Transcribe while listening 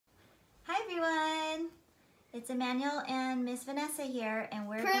It's Emmanuel and Miss Vanessa here, and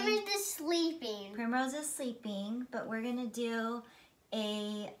Primrose is sleeping. Primrose is sleeping, but we're gonna do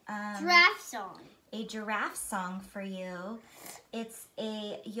a giraffe song. A giraffe song for you. It's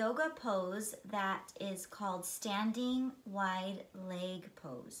a yoga pose that is called standing wide leg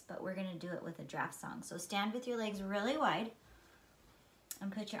pose, but we're gonna do it with a giraffe song. So stand with your legs really wide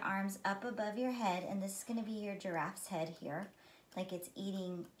and put your arms up above your head, and this is gonna be your giraffe's head here, like it's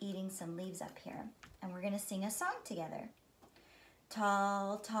eating some leaves up here. And we're gonna sing a song together.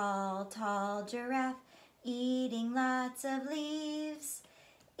 Tall, tall, tall giraffe, eating lots of leaves.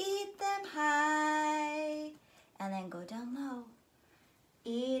 Eat them high, and then go down low.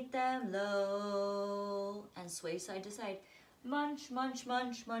 Eat them low, and sway side to side. Munch, munch,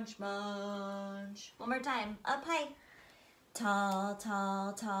 munch, munch, munch. One more time, up high. Tall,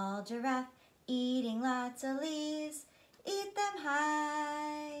 tall, tall giraffe, eating lots of leaves. Eat them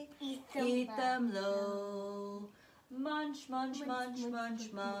high, eat them low. Munch, munch, munch,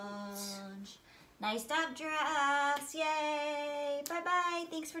 munch, munch. Nice job, giraffes. Yay. Bye-bye.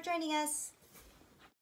 Thanks for joining us.